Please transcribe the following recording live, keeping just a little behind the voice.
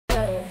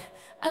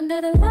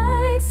Under the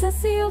lights, I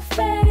see your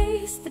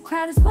face. The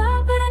crowd is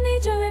wild, but I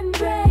need your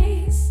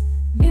embrace.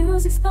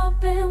 Music's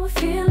pumping, we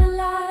feel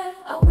alive.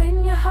 I'll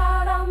win your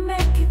heart, I'll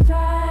make you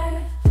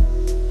thrive.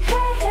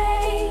 Hey,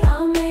 hey,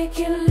 I'll make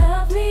you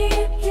love me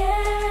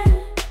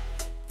again.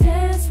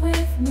 Dance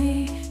with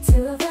me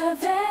till the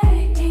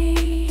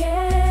very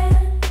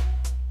end.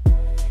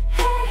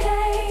 Hey,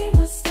 hey,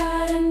 we'll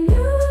start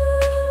anew.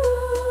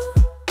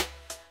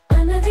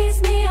 Under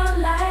these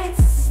neon lights,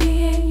 it's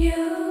me and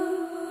you.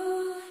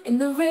 In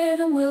the rhythm